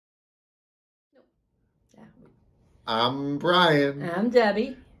I'm Brian. I'm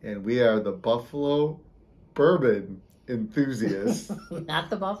Debbie. And we are the Buffalo Bourbon enthusiasts. Not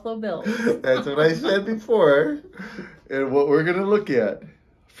the Buffalo Bills. That's what I said before. And what we're going to look at,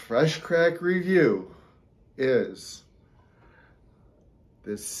 Fresh Crack Review, is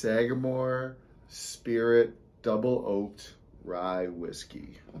the Sagamore Spirit Double Oaked Rye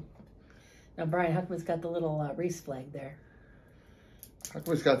Whiskey. Now, Brian, how come it's got the little race flag there? How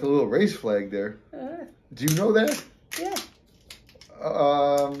come it's got the little race flag there? Do you know that? Yeah.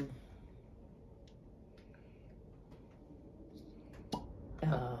 I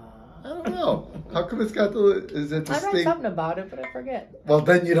don't know. How come it's got the? Is it the I read something about it, but I forget. Well,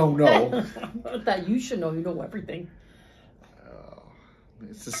 then you don't know. I thought you should know. You know everything.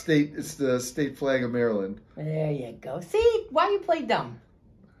 It's the state. It's the state flag of Maryland. There you go. See, why you play dumb?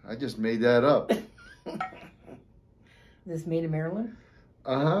 I just made that up. Is this made in Maryland?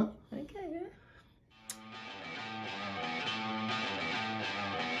 Uh-huh. Okay.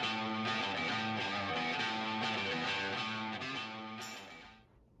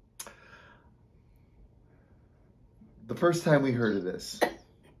 The first time we heard of this,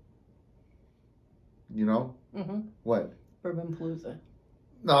 you know? Mm-hmm. What? Bourbon Palooza.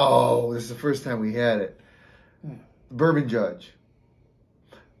 No, this is the first time we had it. Bourbon Judge.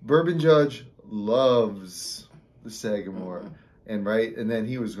 Bourbon Judge loves the Sagamore. And then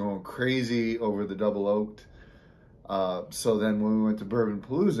he was going crazy over the double oaked. So then when we went to Bourbon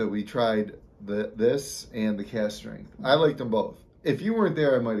Palooza, we tried this and the cast strength. I liked them both. If you weren't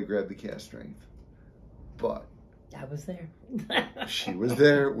there, I might have grabbed the cast strength. But I was there. she was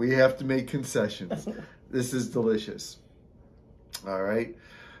there. We have to make concessions. This is delicious. All right.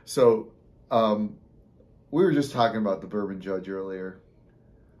 So we were just talking about the Bourbon Judge earlier.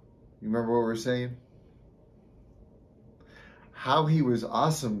 You remember what we were saying? How he was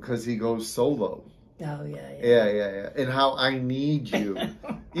awesome because he goes solo. Oh, yeah. Yeah. And how I need you.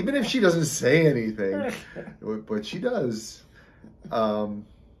 Even if she doesn't say anything. But she does.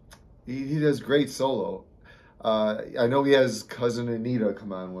 He does great solo. I know he has cousin Anita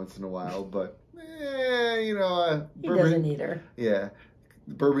come on once in a while, but, he doesn't need her. Yeah.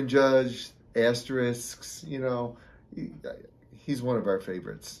 Bourbon Judge, asterisks, he's one of our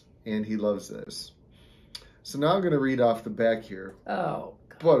favorites, and he loves this. So now I'm going to read off the back here. Oh,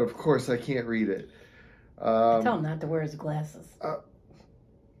 God. But, of course, I can't read it. Tell him not to wear his glasses. I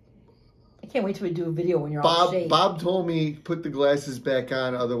can't wait till we do a video when you're all shaved. Bob told me put the glasses back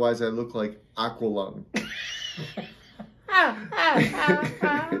on, otherwise I look like Aqualung.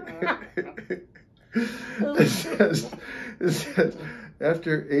 It says,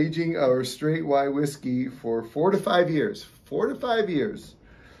 after aging our straight rye whiskey for 4 to 5 years,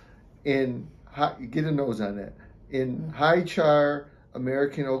 in get a nose on that, in high char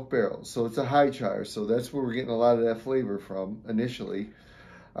American oak barrels. So it's a high char, so that's where we're getting a lot of that flavor from initially.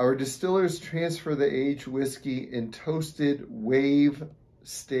 Our distillers transfer the aged whiskey in toasted wave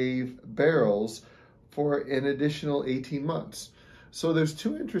stave barrels for an additional 18 months. So there's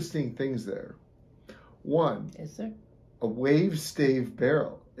two interesting things there. One, is there? A wave stave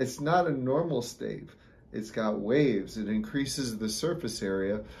barrel. It's not a normal stave. It's got waves. It increases the surface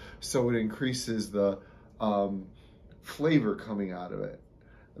area, so it increases the flavor coming out of it.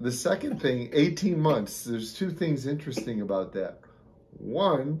 The second thing, 18 months. There's two things interesting about that.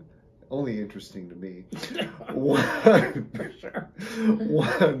 One, only interesting to me. For sure.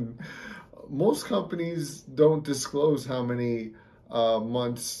 One, most companies don't disclose how many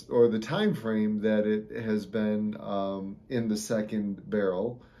months or the time frame that it has been in the second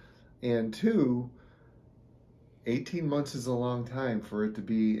barrel. And two, 18 months is a long time for it to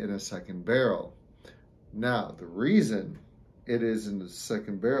be in a second barrel. Now, the reason it is in the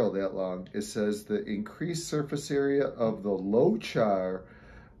second barrel that long, it says the increased surface area of the low char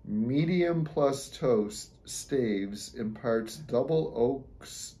medium plus toast staves imparts double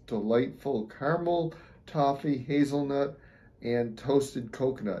oak's delightful caramel, toffee, hazelnut, and toasted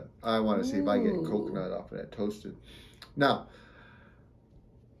coconut. I want to see if I get coconut off of that toasted. Now,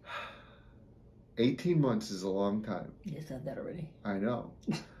 18 months is a long time. You said that already. I know.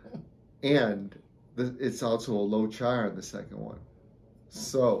 And it's also a low char in the second one.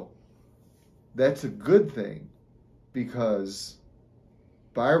 So that's a good thing because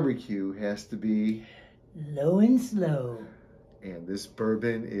barbecue has to be low and slow. And this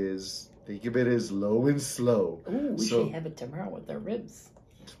bourbon is, think of it as low and slow. Ooh, we should have it tomorrow with the ribs.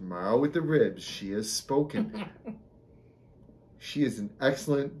 Tomorrow with the ribs. She has spoken. She is an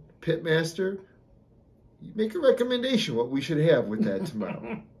excellent pit master. You make a recommendation what we should have with that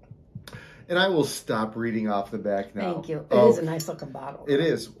tomorrow. And I will stop reading off the back now. Thank you. It is a nice looking bottle. It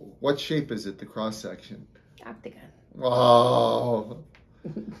is. What shape is it, the cross section? Octagon. Oh.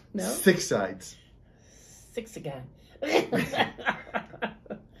 No? 6 sides. 6 again.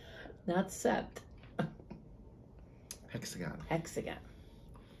 Not sept. Hexagon. Hexagon.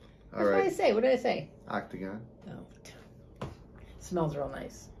 All What right. did I say? What did I say? Octagon. Oh. Smells real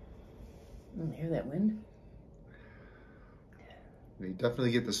nice. Hear that wind? You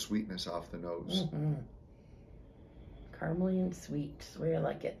definitely get the sweetness off the nose. Mm-hmm. Caramely and sweet. That's the way I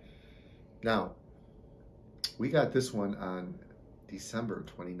like it. Now, we got this one on December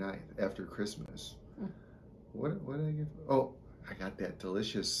 29th, after Christmas. What did I get? Oh, I got that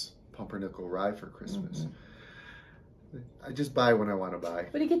delicious pumpernickel rye for Christmas. I just buy when I want to buy.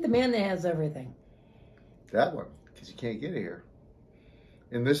 What do you get the man that has everything? That one, because you can't get it here.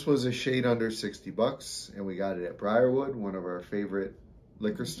 And this was a shade under $60, and we got it at Briarwood, one of our favorite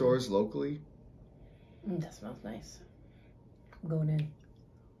liquor stores locally. That smells nice. I'm going in.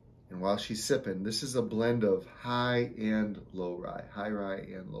 And while she's sipping, this is a blend of high and low rye. High rye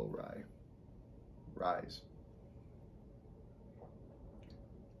and low rye. Ryes.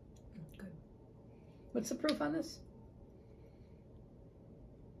 Good. What's the proof on this?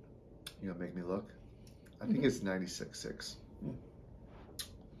 You gonna make me look? I think it's 96.6.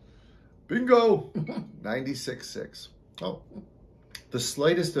 Bingo! 96.6. Oh. The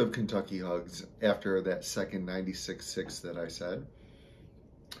slightest of Kentucky hugs after that second 96.6 that I said.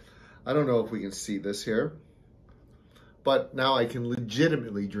 I don't know if we can see this here, but now I can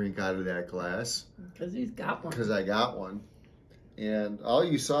legitimately drink out of that glass. Because he's got one. Because I got one. And all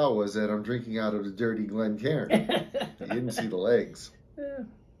you saw was that I'm drinking out of the dirty Glencairn. You didn't see the legs.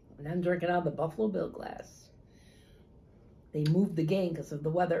 And I'm drinking out of the Buffalo Bill glass. They moved the game because of the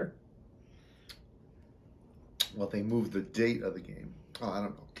weather. Well, they moved the date of the game. Oh, I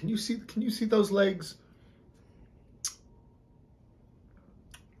don't know. Can you see those legs?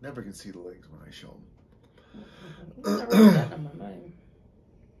 Never can see the legs when I show them. Not really that on my mind.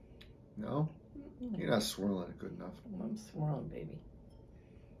 No? You're not swirling it good enough. I'm swirling, baby.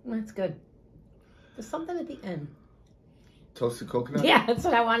 That's good. There's something at the end. Toasted coconut? Yeah, that's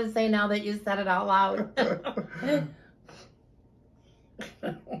what I want to say now that you said it out loud.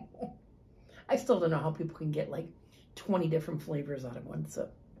 I still don't know how people can get like 20 different flavors out of one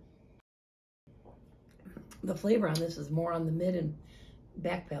sip. The flavor on this is more on the mid and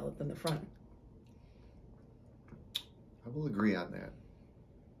back palate than the front. I will agree on that.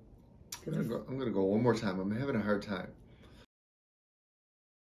 I'm gonna go one more time. I'm having a hard time.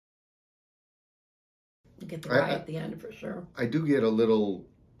 You get the rye at the end for sure. I do get a little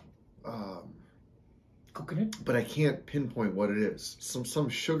Coconut? but I can't pinpoint what it is. Some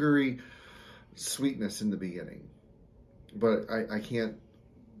sugary sweetness in the beginning. But I can't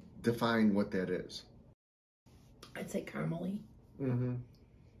define what that is. I'd say caramely. Mm-hmm.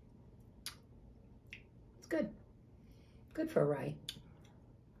 It's good. Good for a rye.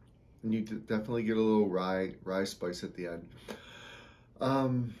 And you definitely get a little rye spice at the end.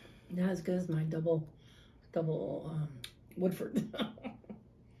 Not as good as my double Woodford.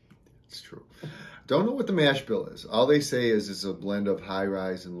 It's true. Don't know what the mash bill is. All they say is it's a blend of high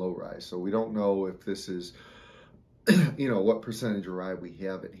rise and low rise. So we don't know if this is, what percentage of rye we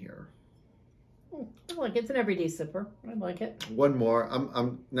have in here. I like it. It's an everyday sipper. I like it. One more.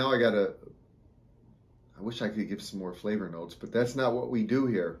 Now I wish I could give some more flavor notes, but that's not what we do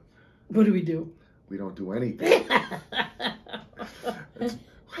here. What do we do? We don't do anything.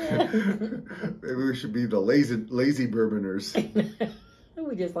 Maybe we should be the lazy bourboners.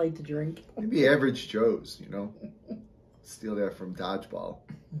 We just like to drink. Maybe average Joes, Steal that from Dodgeball.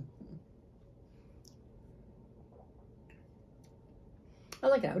 I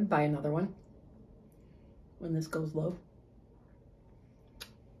like it. I would buy another one when this goes low.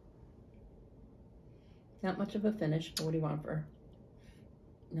 Not much of a finish, but what do you want for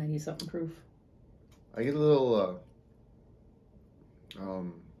 90-something proof? I get a little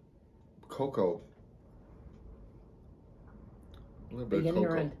cocoa. A little bit Beginning of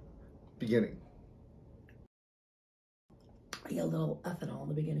cocoa. or end? Beginning. I get a little ethanol in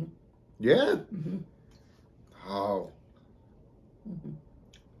the beginning. Yeah? Mm-hmm. Oh. Mm-hmm.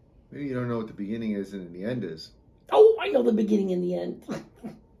 Maybe you don't know what the beginning is and the end is. Oh, I know the beginning and the end.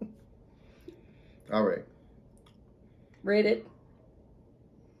 All right. Rate it.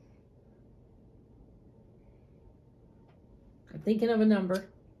 I'm thinking of a number.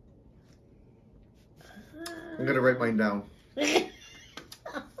 I'm going to write mine down.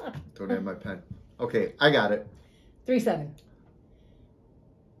 Don't have my pen. Okay, I got it. 3.7.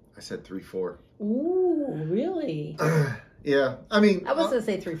 I said 3.4. Ooh, really? Yeah, I mean, I was gonna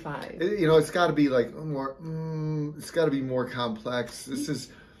say 3.5. It's got to be like more. It's got to be more complex. This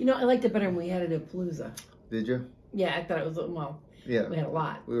is. I liked it better when we had it at Palooza. Did you? Yeah, I thought it was, well, Yeah. we had a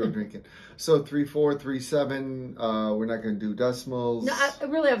lot. We were drinking. So 3.4, 3.7. We're not going to do decimals. No, I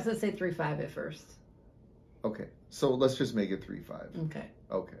was going to say 3.5 at first. Okay. So let's just make it 3.5. Okay.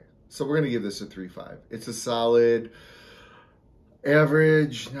 Okay. So we're going to give this a 3.5. It's a solid,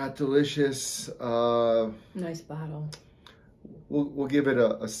 average, not delicious. Nice bottle. We'll give it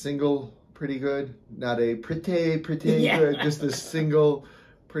a single pretty good. Not a pretty Yeah. good. Just a single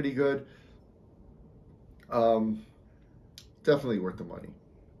pretty good. Definitely worth the money,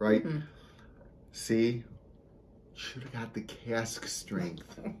 right? Mm-hmm. See? Should have got the cask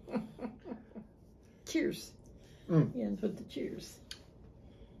strength. Cheers. Mm. Yeah, with the cheers.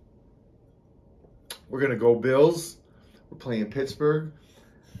 We're going to go Bills. We're playing Pittsburgh.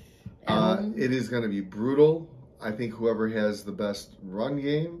 It is going to be brutal. I think whoever has the best run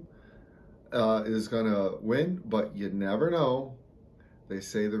game is going to win, but you never know. They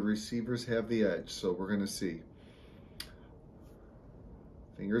say the receivers have the edge, so we're going to see.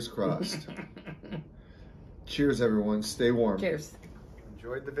 Fingers crossed. Cheers, everyone. Stay warm. Cheers.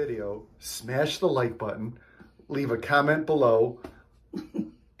 Enjoyed the video. Smash the like button. Leave a comment below.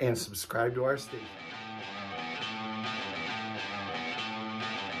 And subscribe to our station.